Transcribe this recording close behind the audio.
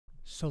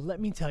So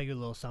let me tell you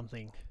a little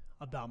something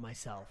about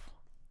myself.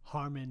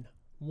 Harmon,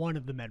 one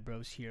of the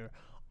MedBros here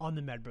on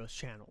the MedBros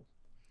channel.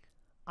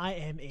 I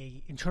am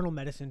an internal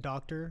medicine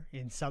doctor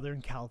in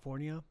Southern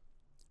California,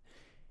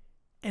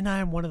 and I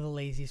am one of the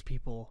laziest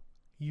people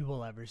you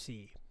will ever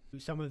see.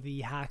 Some of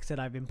the hacks that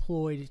I've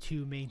employed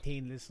to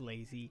maintain this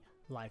lazy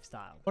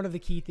lifestyle. One of the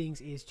key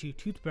things is to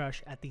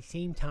toothbrush at the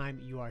same time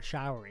you are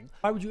showering.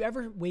 Why would you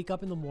ever wake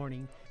up in the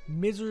morning,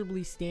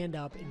 miserably stand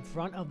up in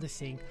front of the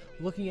sink,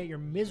 looking at your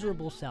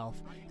miserable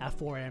self at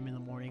 4 a.m. in the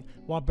morning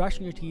while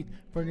brushing your teeth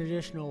for an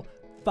additional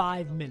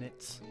 5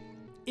 minutes,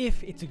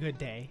 if it's a good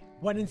day,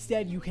 when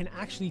instead you can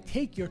actually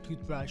take your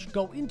toothbrush,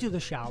 go into the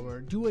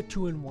shower, do a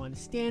 2-in-1,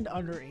 stand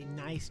under a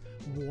nice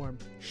warm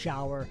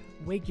shower,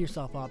 wake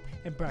yourself up,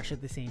 and brush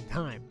at the same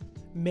time.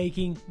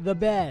 Making the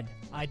bed,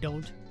 I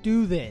don't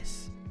do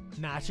this.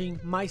 Matching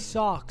my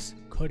socks,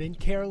 couldn't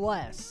care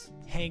less.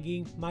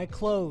 Hanging my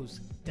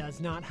clothes,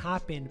 does not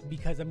happen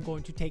because I'm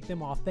going to take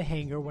them off the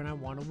hanger when I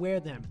want to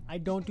wear them. I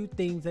don't do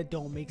things that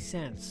don't make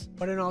sense.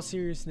 But in all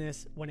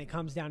seriousness, when it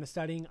comes down to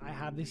studying, I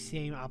have the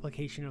same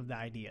application of the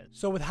idea.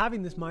 So with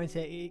having this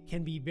mindset, it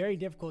can be very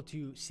difficult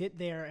to sit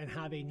there and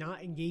have a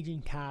not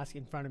engaging task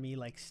in front of me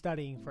like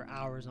studying for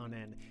hours on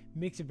end. It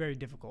makes it very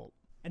difficult.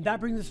 And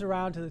that brings us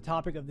around to the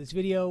topic of this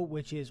video,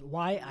 which is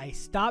why I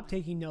stopped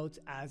taking notes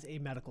as a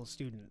medical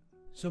student.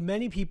 So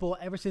many people,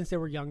 ever since they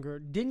were younger,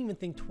 didn't even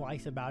think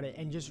twice about it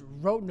and just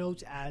wrote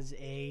notes as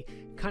a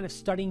kind of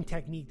studying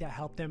technique that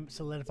helped them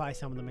solidify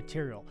some of the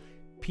material.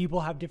 People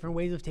have different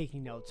ways of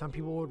taking notes. Some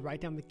people would write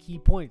down the key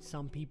points.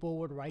 Some people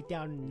would write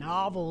down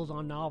novels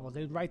on novels.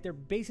 They would write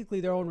basically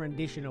their own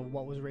rendition of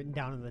what was written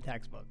down in the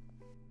textbook.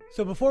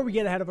 So before we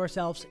get ahead of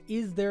ourselves,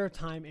 is there a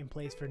time and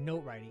place for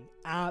note writing?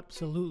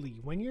 Absolutely.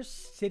 When you're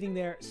sitting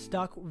there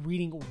stuck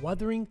reading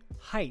Wuthering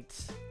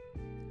Heights,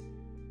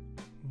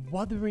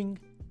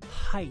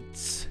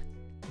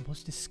 the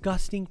most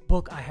disgusting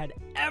book I had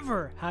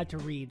ever had to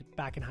read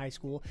back in high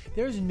school.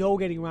 There's no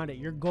getting around it.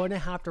 You're going to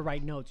have to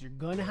write notes. You're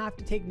going to have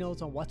to take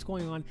notes on what's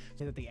going on.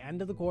 So at the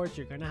end of the course,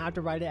 you're going to have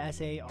to write an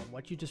essay on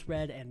what you just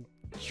read, and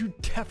you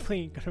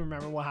definitely ain't going to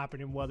remember what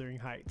happened in Wuthering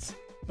Heights.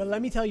 But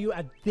let me tell you,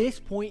 at this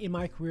point in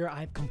my career,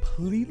 I've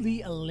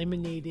completely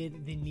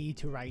eliminated the need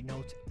to write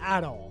notes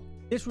at all.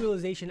 This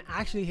realization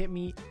actually hit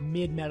me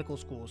mid-medical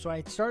school. So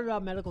I started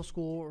out medical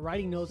school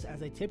writing notes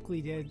as I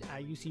typically did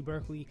at UC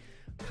Berkeley,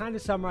 kind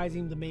of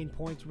summarizing the main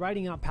points,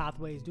 writing out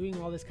pathways,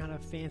 doing all this kind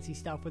of fancy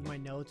stuff with my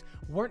notes.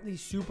 Weren't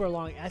these super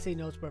long essay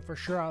notes, but for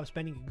sure I was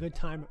spending a good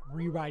time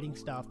rewriting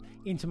stuff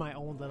into my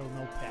own little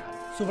notepad.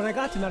 So when I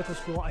got to medical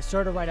school, I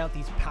started to write out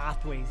these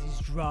pathways, these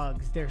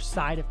drugs, their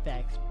side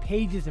effects,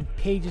 pages and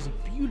pages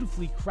of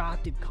beautifully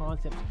crafted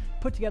concepts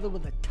put together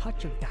with a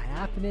touch of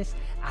diaphanous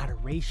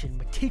adoration,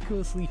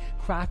 meticulously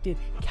crafted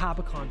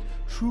Capicons,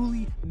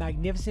 truly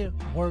magnificent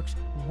works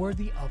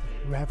worthy of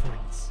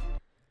reverence.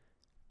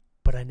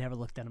 But I never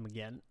looked at them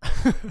again.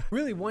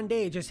 Really, one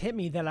day it just hit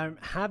me that I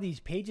have these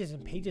pages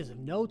and pages of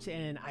notes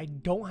and I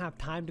don't have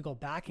time to go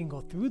back and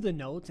go through the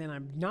notes, and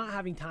I'm not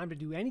having time to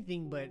do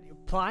anything but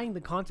applying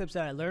the concepts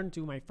that I learned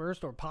to my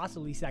first or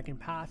possibly second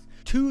pass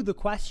to the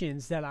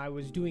questions that I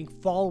was doing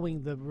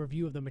following the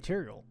review of the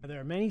material. There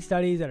are many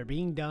studies that are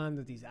being done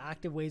that these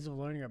active ways of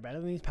learning are better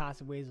than these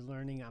passive ways of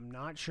learning. I'm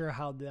not sure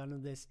how none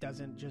of this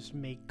doesn't just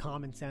make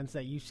common sense,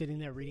 that you sitting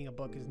there reading a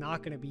book is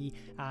not going to be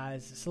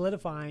as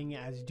solidifying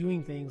as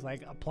doing things like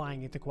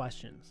applying it to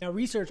questions. Now,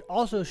 research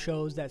also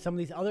shows that some of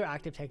these other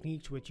active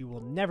techniques, which you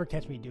will never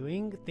catch me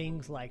doing,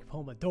 things like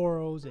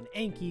Pomodoros and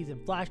Ankis and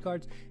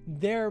flashcards,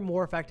 they're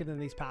more effective than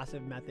these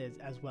passive methods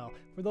as well,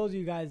 for those of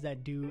you guys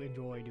that do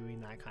enjoy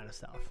doing that kind of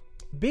stuff.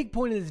 Big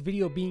point of this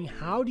video being,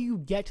 how do you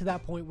get to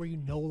that point where you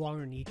no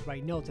longer need to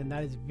write notes? And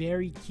that is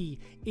very key.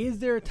 Is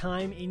there a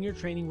time in your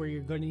training where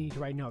you're going to need to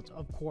write notes?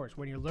 Of course,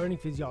 when you're learning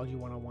physiology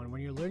 101,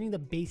 when you're learning the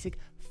basic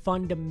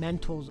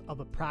fundamentals of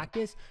a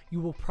practice,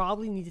 you will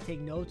probably need to take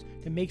notes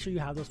to make sure you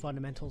have those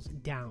fundamentals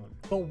down.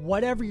 But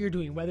whatever you're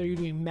doing, whether you're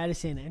doing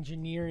medicine,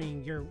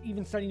 engineering, you're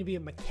even studying to be a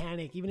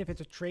mechanic, even if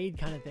it's a trade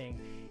kind of thing,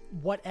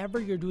 whatever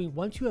you're doing,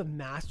 once you have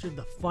mastered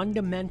the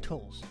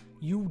fundamentals,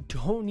 you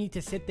don't need to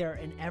sit there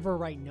and ever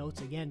write notes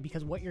again,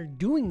 because what you're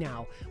doing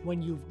now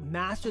when you've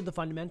mastered the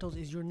fundamentals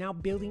is you're now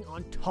building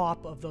on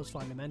top of those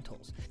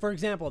fundamentals. For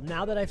example,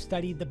 now that I've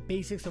studied the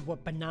basics of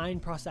what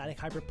benign prostatic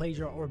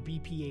hyperplasia or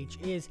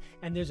BPH is,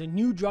 and there's a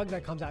new drug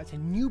that comes out, it's a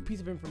new piece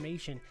of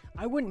information,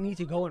 I wouldn't need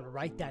to go and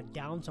write that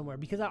down somewhere,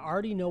 because I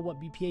already know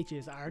what BPH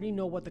is. I already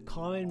know what the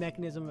common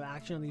mechanism of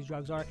action on these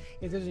drugs are.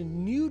 If there's a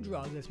new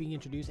drug that's being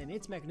introduced and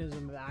its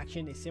mechanism of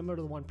action is similar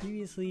to the one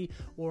previously,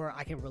 or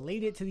I can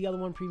relate it to the other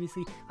one previously,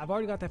 I've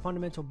already got that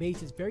fundamental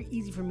base. It's very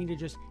easy for me to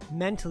just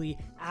mentally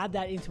add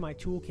that into my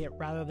toolkit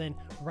rather than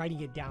writing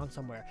it down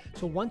somewhere.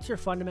 So once your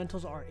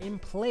fundamentals are in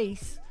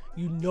place,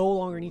 you no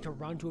longer need to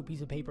run to a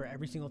piece of paper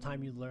every single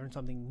time you learn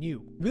something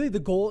new. Really, the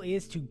goal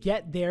is to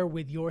get there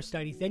with your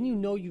studies. Then you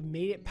know you've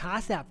made it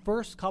past that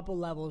first couple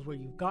levels where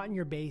you've gotten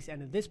your base,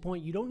 and at this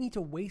point, you don't need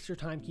to waste your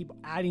time keep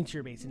adding to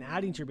your base and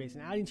adding to your base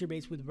and adding to your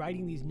base with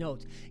writing these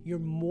notes. You're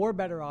more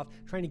better off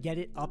trying to get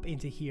it up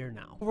into here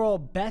now. Overall,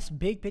 best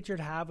big picture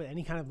to have with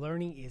any kind of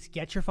learning is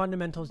get your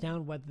fundamentals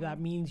down, whether that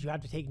means you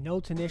have to take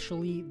notes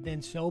initially,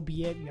 then so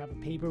be it. You have a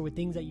paper with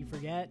things that you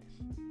forget.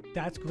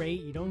 That's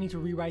great. You don't need to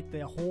rewrite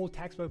the whole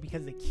textbook,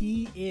 because the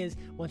key is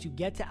once you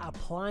get to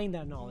applying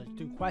that knowledge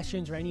through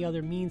questions or any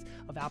other means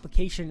of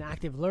application and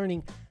active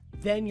learning,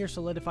 then you're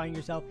solidifying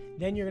yourself.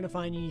 Then you're going to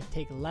find you need to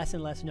take less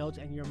and less notes,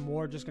 and you're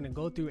more just going to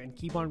go through and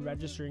keep on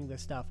registering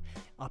this stuff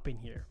up in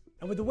here.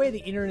 And with the way the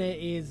internet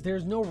is,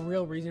 there's no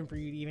real reason for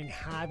you to even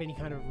have any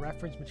kind of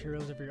reference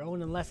materials of your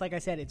own, unless, like I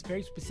said, it's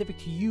very specific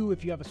to you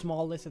if you have a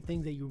small list of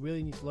things that you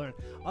really need to learn.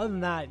 Other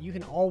than that, you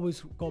can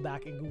always go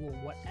back and Google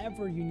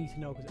whatever you need to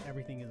know, because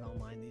everything is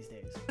online these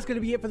days. That's going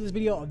to be it for this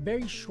video. A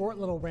very short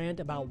little rant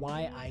about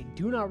why I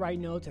do not write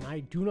notes, and I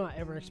do not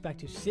ever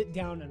expect to sit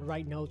down and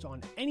write notes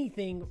on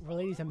anything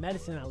related to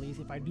medicine, at least.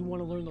 If I do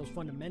want to learn those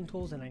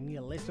fundamentals and I need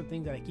a list of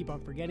things that I keep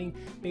on forgetting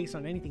based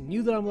on anything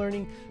new that I'm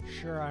learning,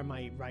 sure, I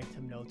might write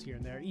some notes here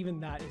and there. Even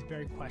that is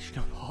very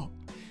questionable.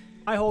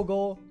 My whole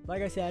goal,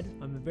 like I said,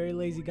 I'm a very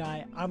lazy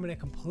guy. I'm going to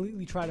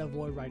completely try to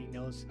avoid writing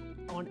notes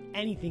on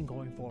anything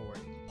going forward.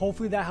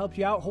 Hopefully that helped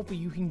you out. Hopefully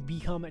you can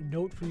become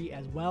note free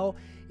as well.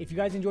 If you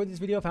guys enjoyed this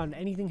video, found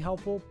anything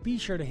helpful, be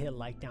sure to hit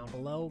like down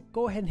below.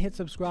 Go ahead and hit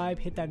subscribe,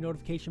 hit that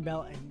notification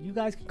bell, and you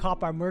guys can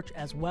cop our merch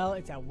as well.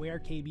 It's at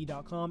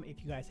wearkb.com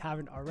if you guys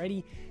haven't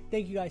already.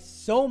 Thank you guys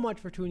so much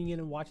for tuning in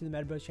and watching the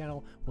MedBros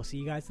channel. We'll see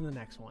you guys in the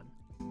next one.